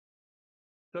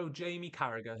So Jamie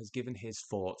Carragher has given his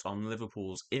thoughts on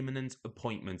Liverpool's imminent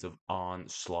appointment of Arne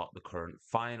Slot, the current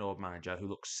feyenoord manager, who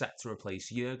looks set to replace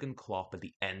Jurgen Klopp at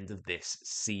the end of this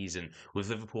season, with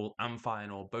Liverpool and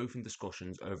Feyenoord both in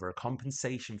discussions over a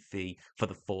compensation fee for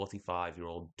the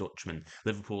 45-year-old Dutchman.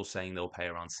 Liverpool saying they'll pay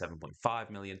around 7.5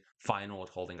 million, Feyenoord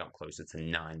holding up closer to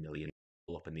 9 million.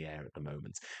 Up in the air at the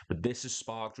moment. But this has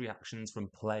sparked reactions from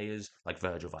players like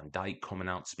Virgil van Dijk coming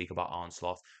out to speak about Arne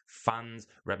Slot, fans,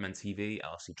 Redmen TV,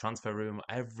 LFC Transfer Room,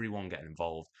 everyone getting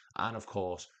involved, and of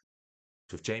course,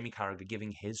 with Jamie Carragher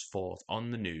giving his thought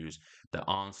on the news that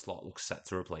Arne Slot looks set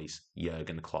to replace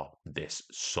Jurgen Klopp this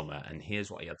summer. And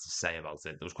here's what he had to say about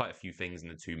it. There was quite a few things in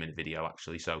the 2-minute video,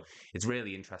 actually, so it's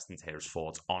really interesting to hear his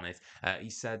thoughts on it. He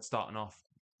said, starting off,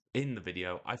 in the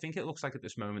video, I think it looks like at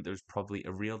this moment there's probably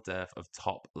a real dearth of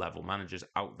top level managers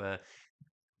out there.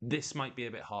 This might be a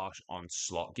bit harsh on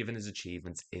Slot, given his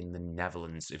achievements in the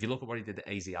Netherlands. If you look at what he did at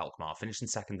AZ Alkmaar, finishing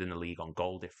second in the league on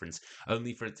goal difference,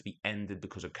 only for it to be ended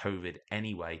because of COVID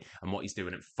anyway, and what he's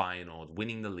doing at Feyenoord,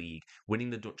 winning the league, winning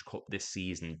the Dutch Cup this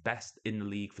season, best in the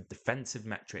league for defensive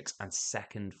metrics and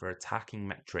second for attacking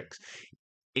metrics.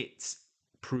 It's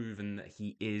proven that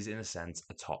he is, in a sense,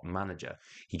 a top manager.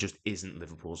 He just isn't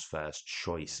Liverpool's first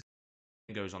choice.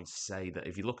 He goes on to say that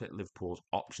if you look at Liverpool's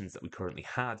options that we currently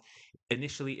had,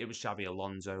 initially it was Xabi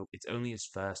Alonso. It's only his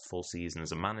first full season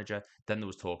as a manager. Then there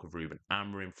was talk of Ruben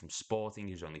Amorim from Sporting,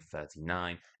 who's only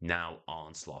 39. Now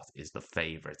Arne Slot is the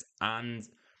favourite. And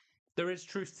there is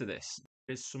truth to this.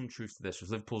 There is some truth to this,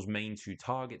 with Liverpool's main two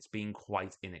targets being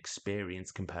quite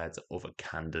inexperienced compared to other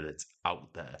candidates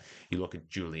out there. You look at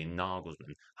Julian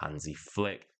Nagelsmann, Hansi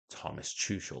Flick, Thomas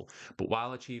Tuchel. But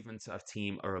while achievements of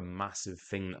team are a massive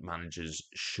thing that managers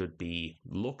should be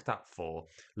looked at for,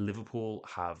 Liverpool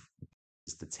have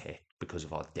the tick because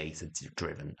of our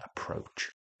data-driven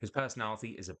approach. His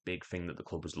personality is a big thing that the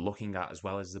club is looking at, as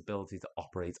well as his ability to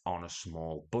operate on a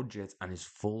small budget and his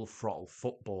full throttle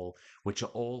football, which are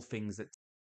all things that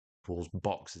Liverpool's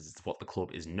boxes. It's what the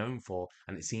club is known for,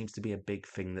 and it seems to be a big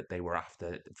thing that they were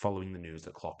after following the news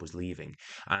that Klopp was leaving.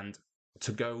 And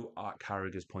to go at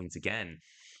Carragher's point again,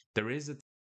 there is a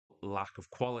lack of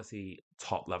quality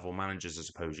top-level managers, I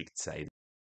suppose you could say.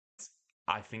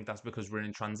 I think that's because we're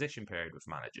in a transition period with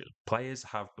managers. Players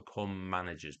have become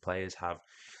managers. Players have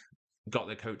got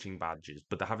their coaching badges,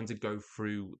 but they're having to go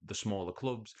through the smaller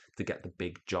clubs to get the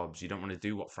big jobs. You don't want to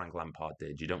do what Frank Lampard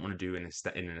did. You don't want to do in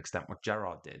an extent what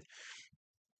Gerrard did.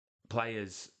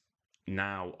 Players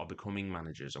now are becoming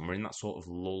managers, and we're in that sort of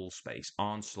lull space.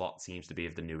 Arne Slot seems to be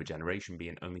of the newer generation,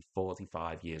 being only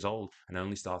 45 years old and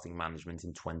only starting management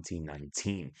in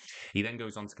 2019. He then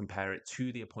goes on to compare it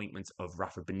to the appointment of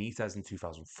Rafa Benitez in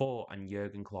 2004 and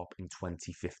Jurgen Klopp in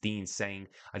 2015, saying,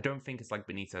 I don't think it's like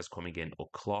Benitez coming in or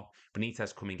Klopp.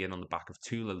 Benitez coming in on the back of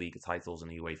 2 La Liga titles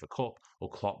and the UEFA Cup, or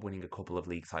Klopp winning a couple of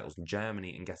league titles in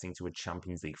Germany and getting to a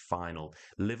Champions League final.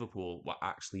 Liverpool were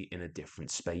actually in a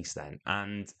different space then,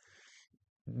 and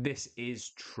this is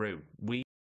true. We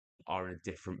are in a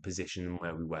different position than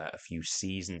where we were a few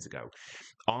seasons ago.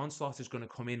 Arne Slot is going to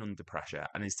come in under pressure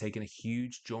and is taking a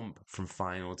huge jump from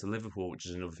Feyenoord to Liverpool, which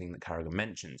is another thing that Carragher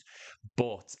mentioned.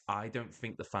 But I don't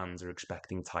think the fans are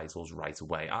expecting titles right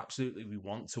away. Absolutely, we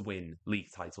want to win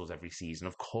league titles every season.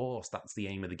 Of course, that's the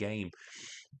aim of the game.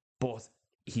 But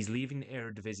he's leaving the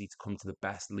Eredivisie to come to the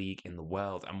best league in the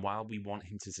world. And while we want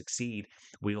him to succeed,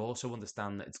 we also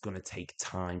understand that it's going to take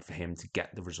time for him to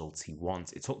get the results he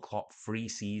wants. It took Klopp 3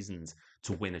 seasons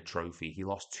to win a trophy. He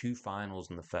lost 2 finals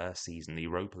in the first season, the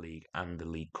Europa League and the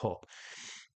League Cup.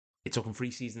 It took him 3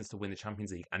 seasons to win the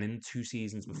Champions League. And in the 2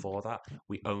 seasons before that,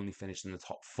 we only finished in the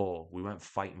top 4. We weren't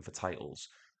fighting for titles,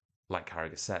 like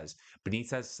Carragher says.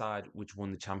 Benitez's side, which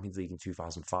won the Champions League in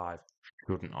 2005,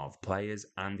 shouldn't have. Players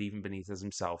and even Benitez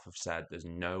himself have said there's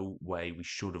no way we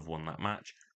should have won that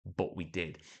match, but we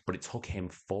did. But it took him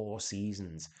 4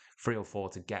 seasons, 3 or 4,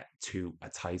 to get to a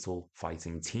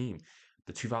title-fighting team.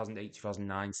 The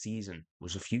 2008-2009 season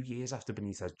was a few years after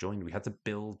Benitez joined. We had to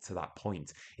build to that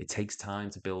point. It takes time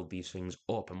to build these things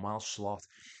up. And while Slot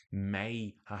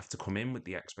may have to come in with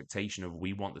the expectation of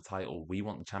we want the title, we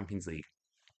want the Champions League,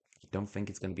 I don't think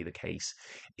it's going to be the case.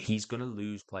 He's going to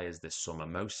lose players this summer.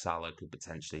 Mo Salah could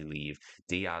potentially leave.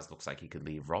 Diaz looks like he could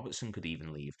leave. Robertson could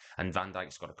even leave. And Van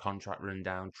Dijk's got a contract running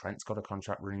down. Trent's got a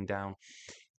contract running down.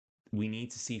 We need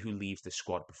to see who leaves the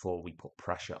squad before we put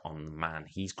pressure on the man.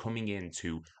 He's coming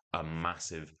into a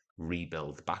massive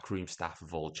rebuild. The backroom staff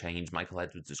have all changed. Michael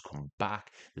Edwards has come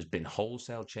back. There's been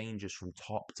wholesale changes from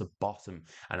top to bottom.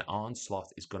 And Arne Slot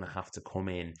is going to have to come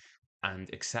in and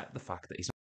accept the fact that he's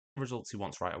results he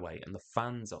wants right away, and the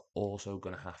fans are also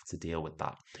going to have to deal with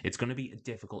that. It's going to be a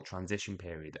difficult transition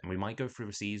period, and we might go through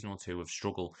a season or two of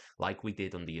struggle like we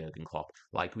did under Jurgen Klopp,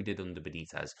 like we did under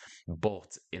Benitez,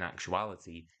 but in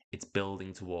actuality, it's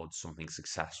building towards something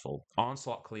successful. Arne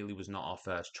Slot clearly was not our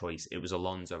first choice. It was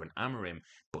Alonso and Amorim,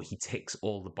 but he ticks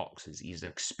all the boxes. He's an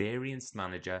experienced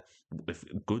manager with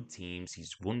good teams.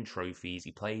 He's won trophies.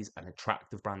 He plays an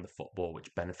attractive brand of football,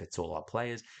 which benefits all our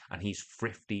players, and he's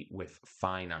thrifty with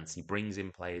finance. He brings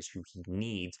in players who he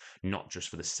needs, not just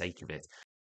for the sake of it.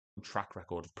 Track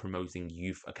record of promoting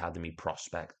youth academy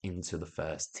prospect into the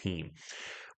first team.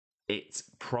 It's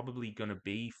probably going to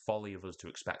be folly of us to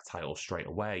expect titles straight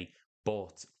away,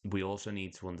 but we also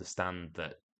need to understand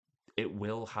that it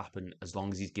will happen as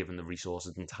long as he's given the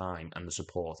resources and time and the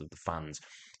support of the fans.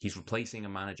 He's replacing a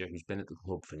manager who's been at the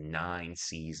club for 9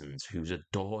 seasons, who's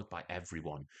adored by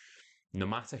everyone. No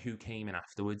matter who came in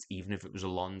afterwards, even if it was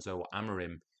Alonso or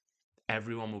Amorim,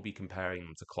 everyone will be comparing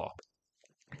them to Klopp.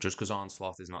 Just because Arne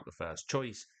Slot is not the first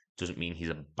choice doesn't mean he's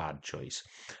a bad choice.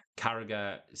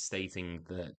 Carragher stating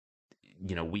that,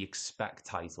 we expect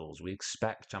titles, we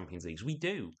expect Champions Leagues. We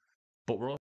do, but we're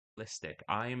also realistic.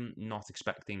 I am not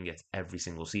expecting it every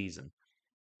single season.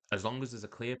 As long as there's a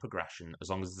clear progression, as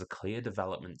long as there's a clear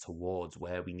development towards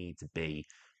where we need to be,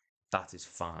 that is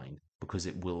fine, because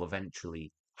it will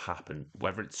eventually happen.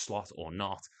 Whether it's Slot or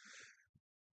not,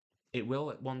 it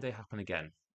will one day happen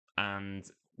again. And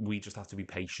we just have to be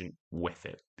patient with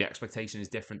it. The expectation is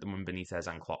different than when Benitez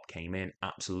and Klopp came in,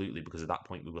 absolutely, because at that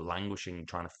point we were languishing,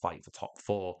 trying to fight for top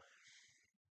 4.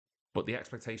 But the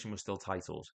expectation was still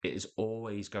titles. It is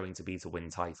always going to be to win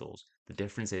titles. The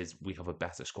difference is we have a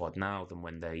better squad now than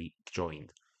when they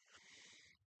joined.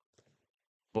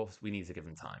 But we need to give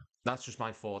them time. That's just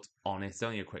my thought on it. It's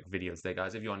only a quick video today,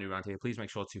 guys. If you are new around here, please make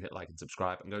sure to hit like and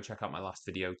subscribe, and go check out my last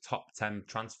video, top 10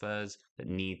 transfers that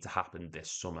need to happen this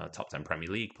summer. Top 10 Premier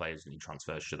League players that need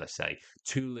transfers, should I say.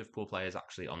 2 Liverpool players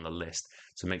actually on the list,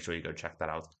 so make sure you go check that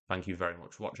out. Thank you very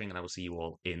much for watching, and I will see you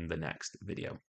all in the next video.